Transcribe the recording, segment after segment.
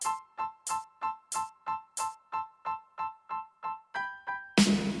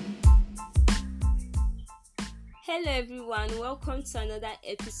Hello everyone, welcome to another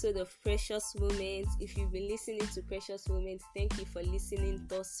episode of Precious Moments. If you've been listening to Precious Moments, thank you for listening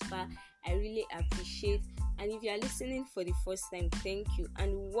thus far. I really appreciate. And if you are listening for the first time, thank you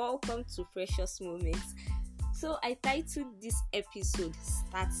and welcome to Precious Moments. So I titled this episode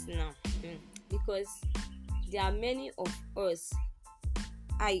Start Now because there are many of us,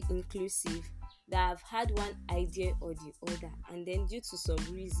 I inclusive, that have had one idea or the other, and then due to some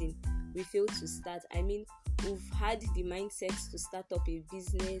reason we fail to start. We've had the mindset to start up a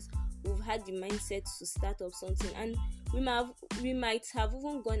business, we've had the mindset to start up something, and we might have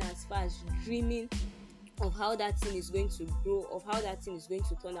even gone as far as dreaming of how that thing is going to grow, of how that thing is going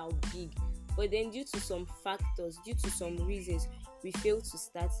to turn out big. But then due to some factors, due to some reasons, we fail to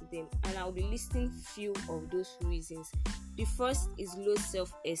start them, and I'll be listing few of those reasons. The first is low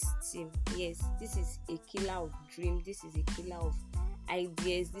self-esteem. Yes, this is a killer of dream, this is a killer of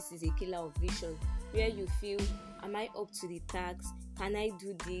ideas, this is a killer of vision, where you feel, am I up to the task? Can I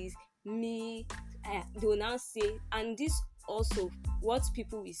do this? They will now say, and this also, what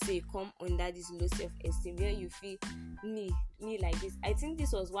people will say come under this low self-esteem, where you feel me like this. I think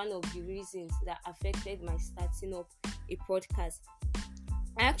this was one of the reasons that affected my starting up a podcast.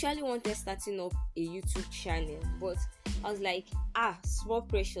 I actually wanted starting up a YouTube channel, but I was like, small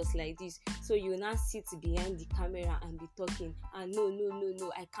precious like this, so you now sit behind the camera and be talking, and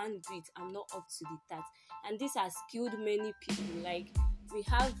no, I can't do it, I'm not up to the task. And this has killed many people. Like, we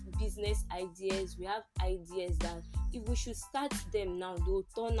have business ideas, we have ideas that if we should start them now, they'll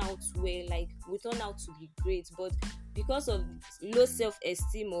turn out well, like will turn out to be great, but because of low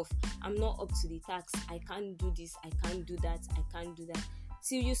self-esteem of I'm not up to the task, I can't do this, I can't do that,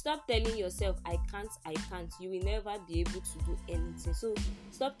 till you stop telling yourself I can't, you will never be able to do anything. So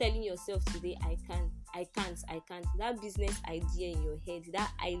stop telling yourself today I can't. That business idea in your head,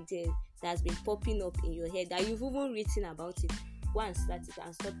 that idea that's been popping up in your head, that you've even written about it, go and start it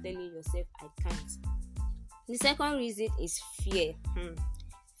and stop telling yourself I can't. The second reason is fear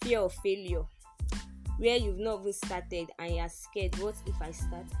of failure, where you've not even started and you're scared. What if I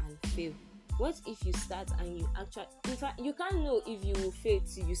start and fail? What if you start and you actually, in fact, you can't know if you will fail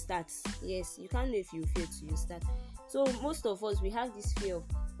till you start. Yes, you can't know if you will fail till you start. So most of us, we have this fear of,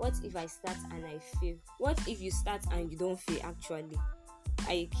 what if I start and I fail? What if you start and you don't fail actually?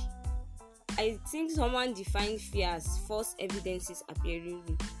 I think someone defined fear as false evidences appearing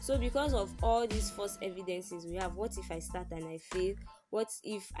real. So because of all these false evidences we have, what if I start and I fail? What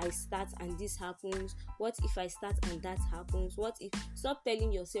if I start and this happens? What if I start and that happens? What if? Stop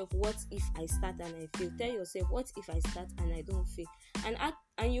telling yourself, what if I start and I fail? Tell yourself, what if I start and I don't fail?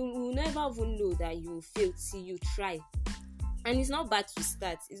 And you will never even know that you will fail till you try. And it's not bad to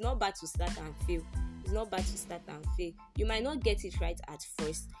start. It's not bad to start and fail. It's not bad to start and fail. You might not get it right at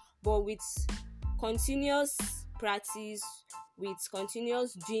first, but with continuous practice, with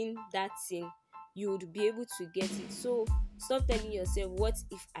continuous doing that thing, you would be able to get it. So stop telling yourself, what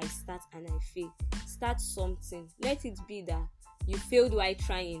if I start and I fail? Start something. Let it be that you failed while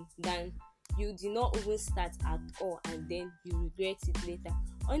trying than you did not even start at all and then you regret it later.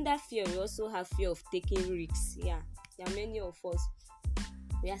 Under fear, we also have fear of taking risks. There are many of us,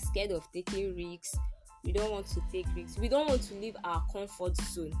 we are scared of taking risks. We don't want to take risks. We don't want to leave our comfort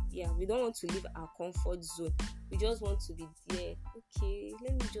zone. We don't want to leave our comfort zone. We just want to be there. Okay,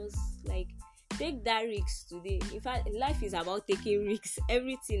 let me just take that risk today. In fact, life is about taking risks.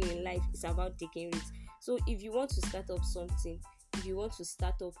 Everything in life is about taking risks. So if you want to start up something, if you want to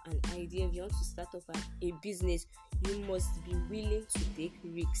start up an idea, if you want to start up a business, you must be willing to take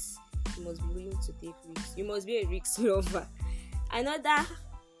risks. You must be willing to take risks. You must be a risk lover. Another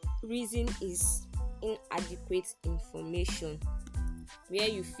reason is inadequate information, where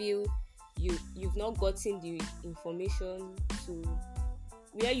you feel you've not gotten the information to,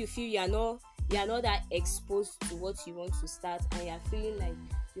 where you feel you're not that exposed to what you want to start, and you're feeling like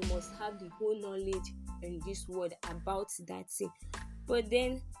you must have the whole knowledge in this world about that thing. But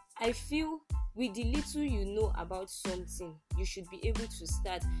then I feel with the little you know about something, you should be able to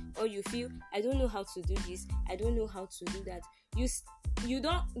start. Or you feel, I don't know how to do this, I don't know how to do that.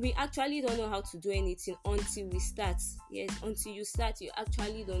 We actually don't know how to do anything until we start. Yes, until you start, you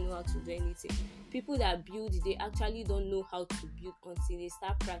actually don't know how to do anything. People that build, they actually don't know how to build until they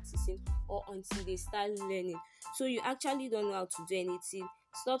start practicing or until they start learning. So you actually don't know how to do anything.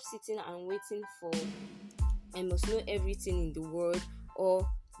 Stop sitting and waiting for, I must know everything in the world, or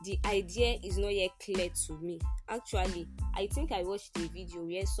the idea is not yet clear to me. Actually, I think I watched a video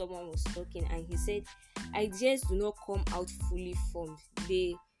where someone was talking and he said ideas do not come out fully formed.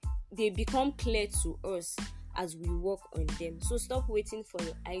 They become clear to us as we work on them. So stop waiting for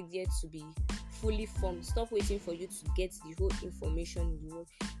your idea to be fully formed. Stop waiting for you to get the whole information in the world.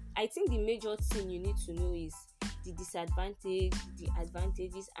 I think the major thing you need to know is the disadvantage, the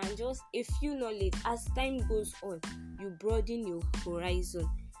advantages, and just a few knowledge. As time goes on, you broaden your horizon.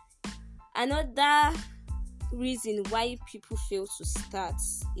 Another reason why people fail to start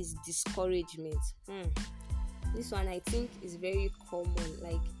is discouragement. This one I think is very common.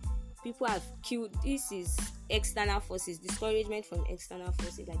 Like, people have killed, this is external forces, discouragement from external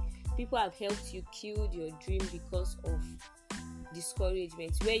forces. Like, people have helped you kill your dream because of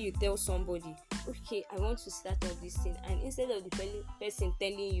discouragement, where you tell somebody, okay, I want to start up this thing, and instead of the person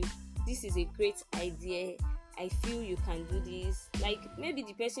telling you, this is a great idea, I feel you can do this, like, maybe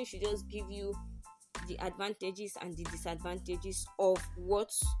the person should just give you the advantages and the disadvantages of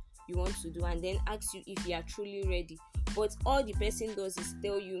what you want to do, and then ask you if you are truly ready. But all the person does is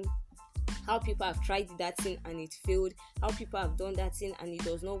tell you how people have tried that thing and it failed, how people have done that thing and it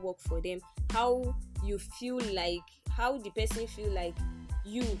does not work for them, how you feel like, how the person feel like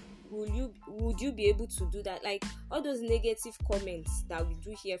would you be able to do that? Like, all those negative comments that we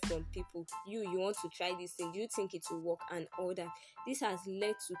do hear from people. You want to try this thing, do you think it will work, and all that. This has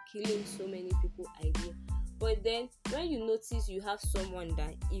led to killing so many people idea. But then when you notice you have someone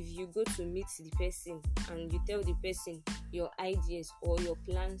that if you go to meet the person and you tell the person your ideas or your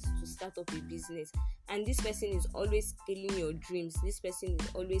plans to start up a business, and this person is always killing your dreams, this person is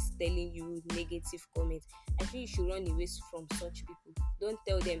always telling you negative comments, I feel you should run away from such people. Don't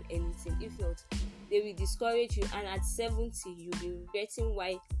tell them anything. If not, they will discourage you, and at 70 you'll be regretting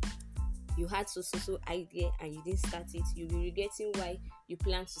why you had so idea and you didn't start it. You'll be regretting why you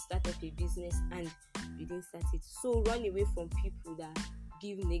plan to start up a business and you didn't start it. So run away from people that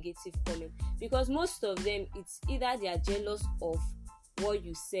give negative comments, because most of them, it's either they are jealous of what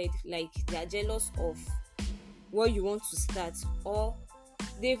you said, like they are jealous of what you want to start, or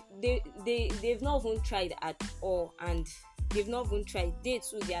they've not even tried at all, and they've not even tried. They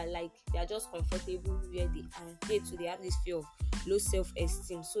too, they are just comfortable where they are. They too, they have this fear of low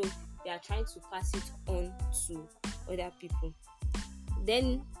self-esteem, so they are trying to pass it on to other people.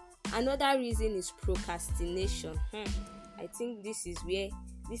 Then another reason is procrastination. I think this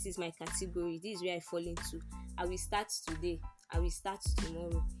is my category. This is where I fall into. I will start today, I will start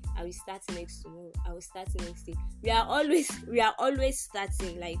tomorrow, I will start next tomorrow, I will start next day. We are always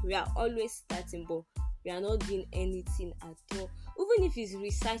starting, but we are not doing anything at all. Even if it's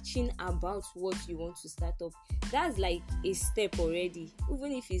researching about what you want to start up, that's like a step already.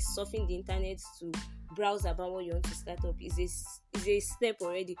 Even if it's surfing the internet to browse about what you want to start up, is a step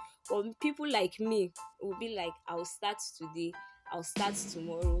already. But people like me will be like, I'll start today, I'll start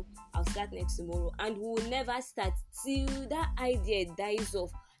tomorrow, I'll start next tomorrow, and we will never start till that idea dies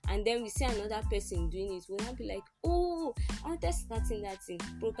off. And then we see another person doing it, we'll not be like, oh, I wanted starting that thing.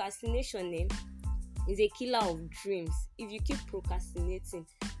 Procrastination is a killer of dreams. If you keep procrastinating,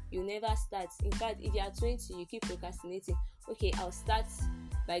 you never start. In fact, if you are 20, you keep procrastinating. Okay, I'll start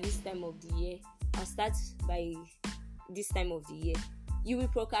by this time of the year, I'll start by this time of the year. You will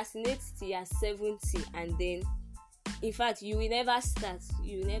procrastinate till you are 70, and then in fact you will never start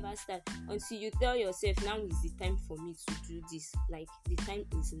until you tell yourself, now is the time for me to do this, like the time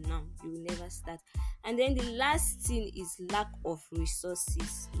is now. You will never start. And then the last thing is lack of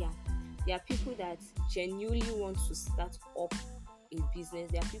resources. There are people that genuinely want to start up a business.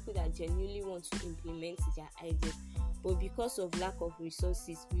 There are people that genuinely want to implement their ideas, but because of lack of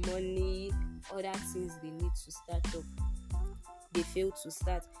resources, money, other things they need to start up, they fail to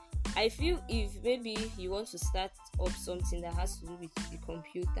start. I feel if maybe you want to start up something that has to do with the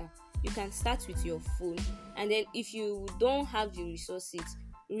computer, you can start with your phone, and then if you don't have the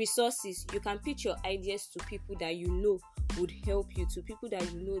resources, you can pitch your ideas to people that you know would help you, to people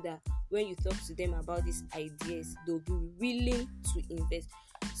that you know that when you talk to them about these ideas, they'll be willing to invest.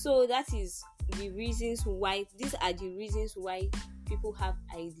 So that is the reasons why, these are the reasons why people have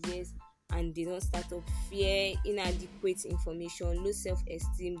ideas and they don't start up: fear, inadequate information, low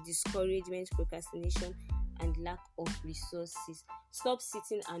self-esteem, discouragement, procrastination, and lack of resources. Stop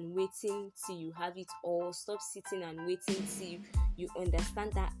sitting and waiting till you have it all. Stop sitting and waiting till you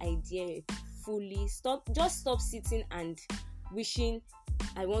understand that idea fully. Stop sitting and wishing,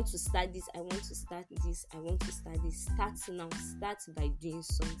 I want to start this, I want to start this, I want to start this. Start now. Start by doing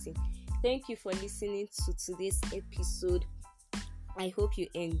something. Thank you for listening to today's episode. I hope you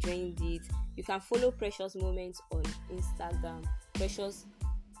enjoyed it. You can follow Precious Moments on Instagram,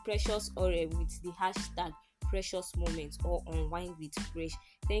 Precious Ore with the hashtag Precious Moments, or Unwind with Fresh.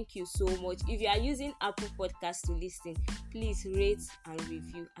 Thank you so much. If you are using Apple Podcasts to listen, please rate and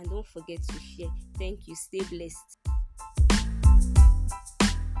review, and don't forget to share. Thank you. Stay blessed.